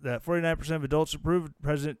that 49% of adults approved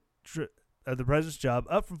the president's job,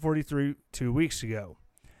 up from 43 2 weeks ago.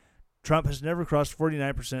 Trump has never crossed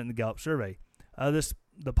 49% in the Gallup survey.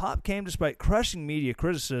 The pop came despite crushing media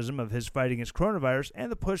criticism of his fight against coronavirus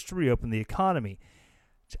and the push to reopen the economy.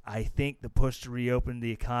 I think the push to reopen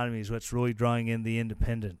the economy is what's really drawing in the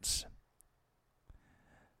independents.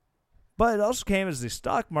 But it also came as the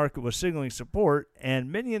stock market was signaling support,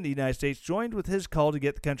 and many in the United States joined with his call to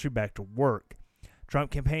get the country back to work.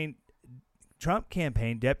 Trump campaign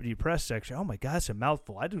deputy press secretary. Oh my God, it's a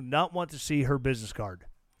mouthful. I do not want to see her business card.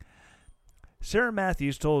 Sarah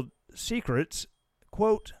Matthews told Secrets,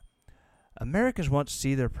 quote, Americans want to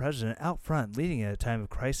see their president out front leading at a time of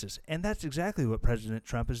crisis, and that's exactly what President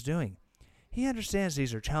Trump is doing. He understands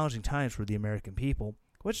these are challenging times for the American people,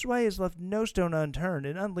 which is why he has left no stone unturned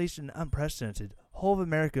and unleashed an unprecedented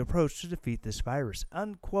whole-of-America approach to defeat this virus,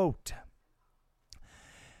 unquote.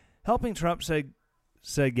 Helping Trump,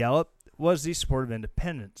 said Gallup, was the support of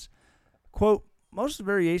independents. Quote, most of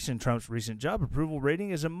the variation in Trump's recent job approval rating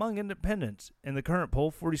is among independents. In the current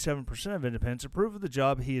poll, 47% of independents approve of the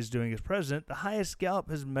job he is doing as president, the highest Gallup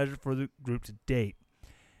has measured for the group to date.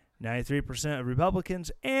 93% of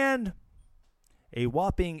Republicans and a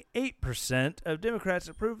whopping 8% of Democrats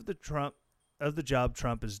approve of the job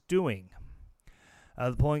Trump is doing.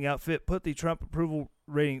 The polling outfit put the Trump approval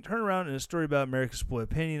rating turnaround in a story about America's split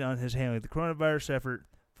opinion on his handling of the coronavirus effort.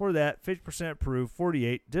 For that, 50% approve,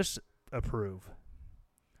 48% disapprove.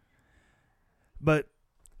 But,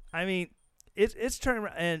 it's turning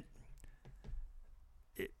around, and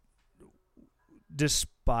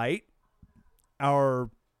despite our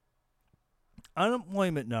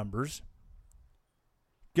unemployment numbers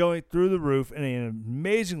going through the roof in an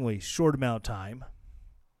amazingly short amount of time,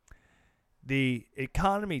 the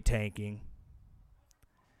economy tanking,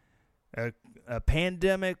 a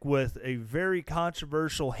pandemic with a very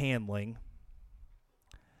controversial handling,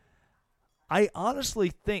 I honestly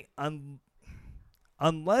think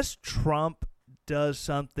unless Trump does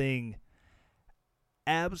something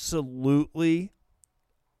absolutely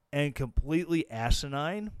and completely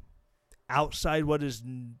asinine outside what is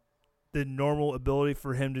the normal ability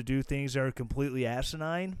for him to do things that are completely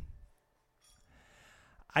asinine,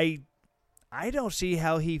 I don't see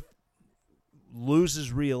how he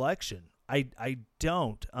loses re-election. I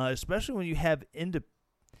don't, especially when you have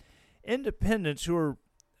independents who are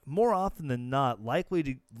more often than not likely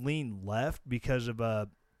to lean left because of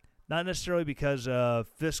not necessarily because of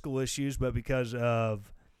fiscal issues, but because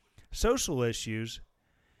of social issues.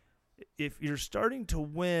 If you're starting to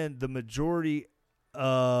win the majority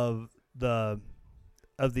of the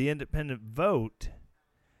independent vote,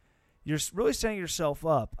 you're really setting yourself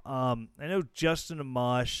up. I know Justin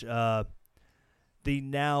Amash, the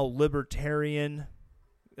now libertarian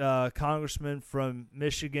congressman from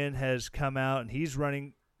Michigan, has come out and he's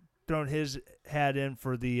thrown his hat in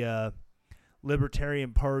for the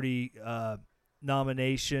Libertarian Party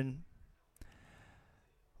nomination,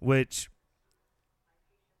 which,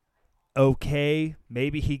 okay,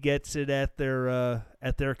 maybe he gets it at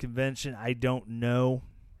their convention. I don't know.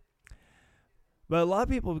 But a lot of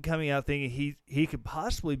people have been coming out thinking he could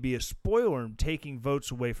possibly be a spoiler and taking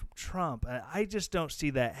votes away from Trump. I just don't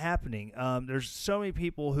see that happening. There's so many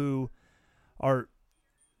people who are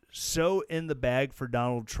so in the bag for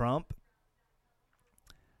Donald Trump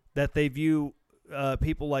that they view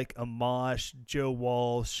people like Amash, Joe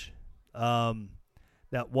Walsh,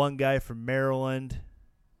 that one guy from Maryland,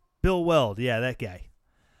 Bill Weld, yeah, that guy.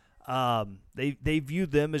 They view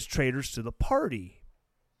them as traitors to the party.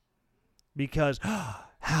 Because,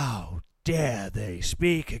 how dare they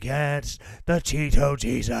speak against the Cheeto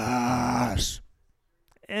Jesus?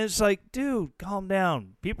 And it's like, dude, calm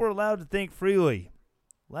down. People are allowed to think freely.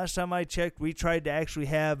 Last time I checked, we tried to actually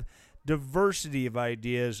have diversity of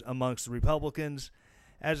ideas amongst the Republicans,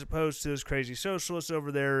 as opposed to those crazy socialists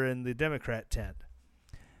over there in the Democrat tent.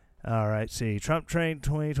 All right, see. Trump Train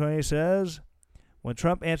 2020 says, when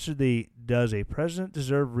Trump answered the "Does a president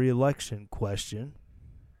deserve re-election?" question,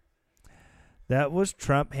 that was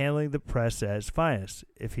Trump handling the press at its finest.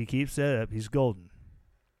 If he keeps that up, he's golden.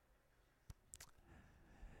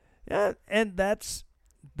 Yeah, and that's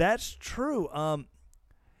true.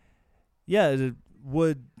 Yeah,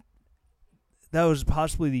 that was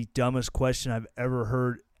possibly the dumbest question I've ever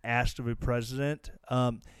heard asked of a president.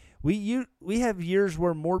 We have years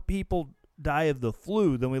where more people die of the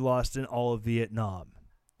flu than we lost in all of Vietnam.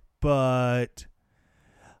 But,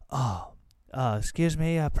 excuse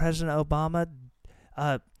me, President Obama,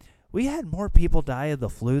 we had more people die of the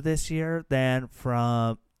flu this year than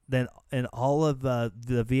in all of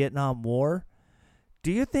the Vietnam War.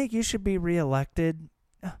 Do you think you should be reelected?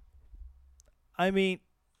 I mean,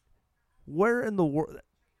 where in the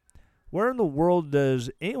world does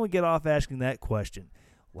anyone get off asking that question?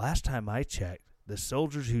 Last time I checked, the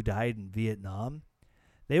soldiers who died in Vietnam,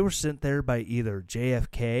 they were sent there by either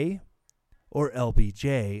JFK or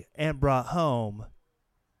LBJ and brought home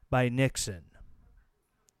by Nixon.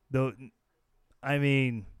 Though, I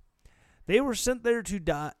mean, they were sent there to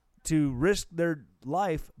die, to risk their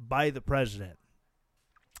life by the president.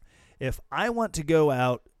 If I want to go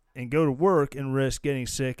out and go to work and risk getting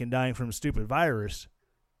sick and dying from a stupid virus,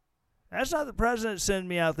 that's not the president sending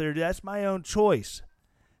me out there. That's my own choice.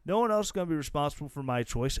 No one else is going to be responsible for my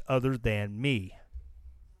choice other than me.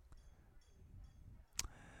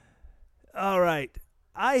 All right.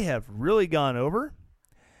 I have really gone over.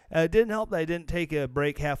 It didn't help that I didn't take a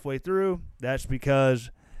break halfway through. That's because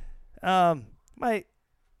my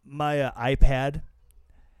iPad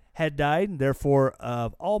had died, and therefore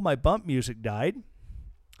all my bump music died.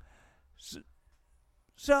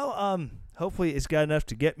 So hopefully it's got enough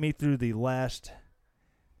to get me through the last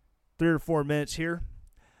 3 or 4 minutes here.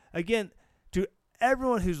 Again, to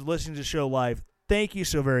everyone who's listening to the show live, thank you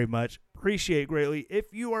so very much. Appreciate it greatly.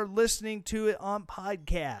 If you are listening to it on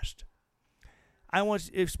podcast, I want,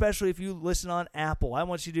 especially if you listen on Apple, I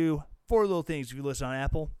want you to do 4 little things if you listen on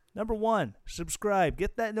Apple. Number 1, subscribe.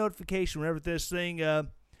 Get that notification whenever this thing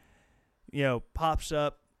pops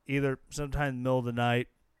up, either sometime in the middle of the night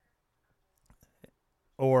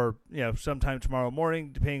or sometime tomorrow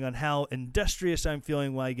morning, depending on how industrious I'm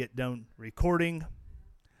feeling when I get done recording.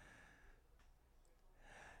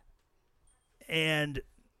 And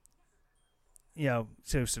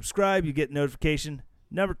so subscribe, you get notification.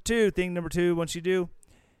 Thing number two, once you do,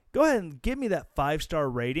 go ahead and give me that 5-star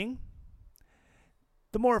rating.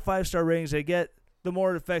 The more 5-star ratings I get, the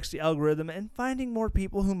more it affects the algorithm and finding more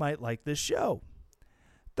people who might like this show.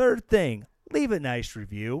 Third thing, leave a nice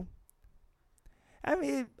review. I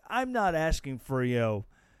mean, I'm not asking for, a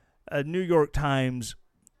New York Times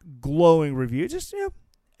glowing review. Just,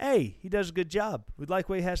 hey, he does a good job. We like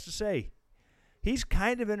what he has to say. He's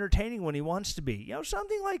kind of entertaining when he wants to be.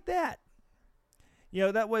 Something like that.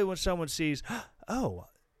 That way when someone sees, oh,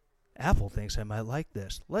 Apple thinks I might like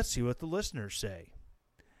this. Let's see what the listeners say.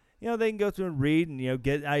 They can go through and read and,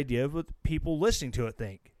 get an idea of what the people listening to it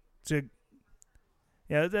think. So,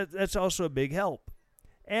 that's also a big help.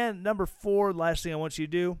 And number 4, last thing I want you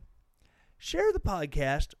to do, share the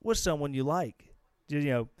podcast with someone you like.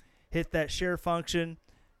 hit that share function,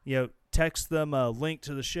 text them a link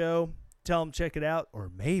to the show, tell them check it out,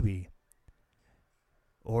 or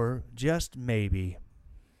just maybe,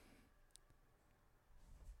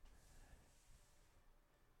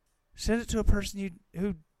 send it to a person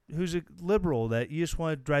who's a liberal that you just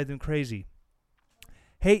want to drive them crazy.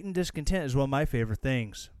 Hate and discontent is one of my favorite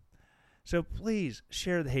things. So please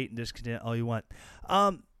share the hate and discontent all you want.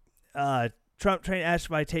 Trump train asked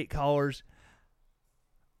if I take callers.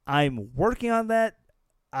 I'm working on that.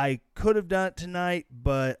 I could have done it tonight,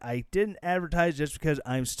 but I didn't advertise just because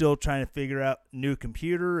I'm still trying to figure out new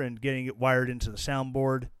computer and getting it wired into the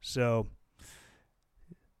soundboard. So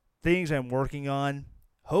things I'm working on.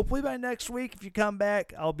 Hopefully by next week, if you come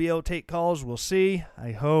back, I'll be able to take calls. We'll see.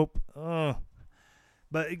 I hope.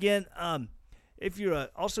 But again, if you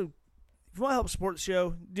want to help support the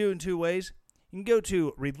show, do it in two ways. You can go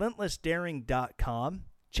to relentlessdaring.com.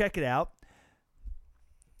 Check it out.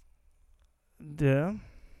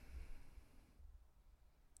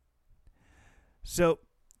 So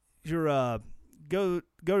you're go to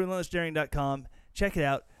relentlessdaring.com. Check it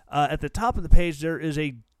out. At the top of the page, there is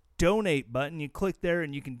a donate button. You click there,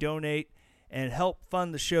 and you can donate and help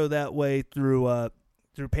fund the show that way through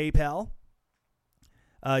PayPal.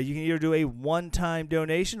 You can either do a one-time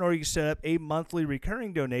donation or you can set up a monthly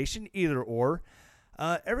recurring donation, either or.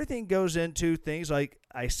 Everything goes into things like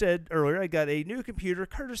I said earlier. I got a new computer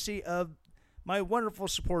courtesy of my wonderful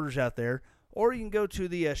supporters out there. Or you can go to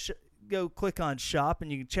the go click on shop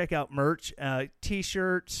and you can check out merch,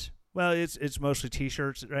 T-shirts. Well, it's mostly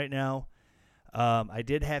T-shirts right now. I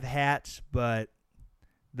did have hats, but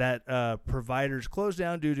that provider's closed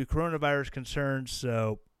down due to coronavirus concerns.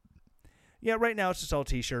 So yeah, right now it's just all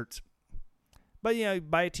T-shirts. But,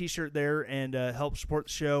 buy a T-shirt there and help support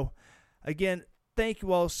the show. Again, thank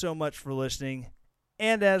you all so much for listening.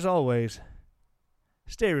 And as always,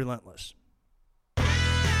 stay relentless.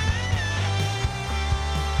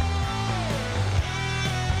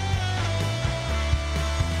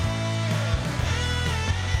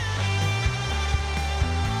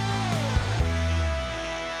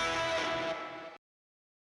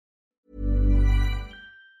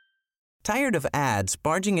 Tired of ads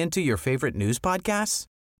barging into your favorite news podcasts?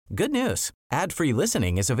 Good news. Ad-free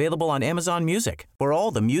listening is available on Amazon Music for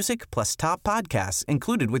all the music plus top podcasts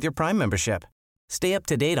included with your Prime membership. Stay up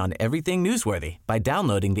to date on everything newsworthy by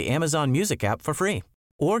downloading the Amazon Music app for free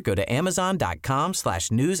or go to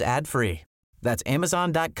amazon.com/news ad free. That's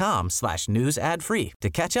amazon.com/news ad free to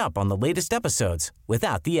catch up on the latest episodes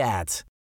without the ads.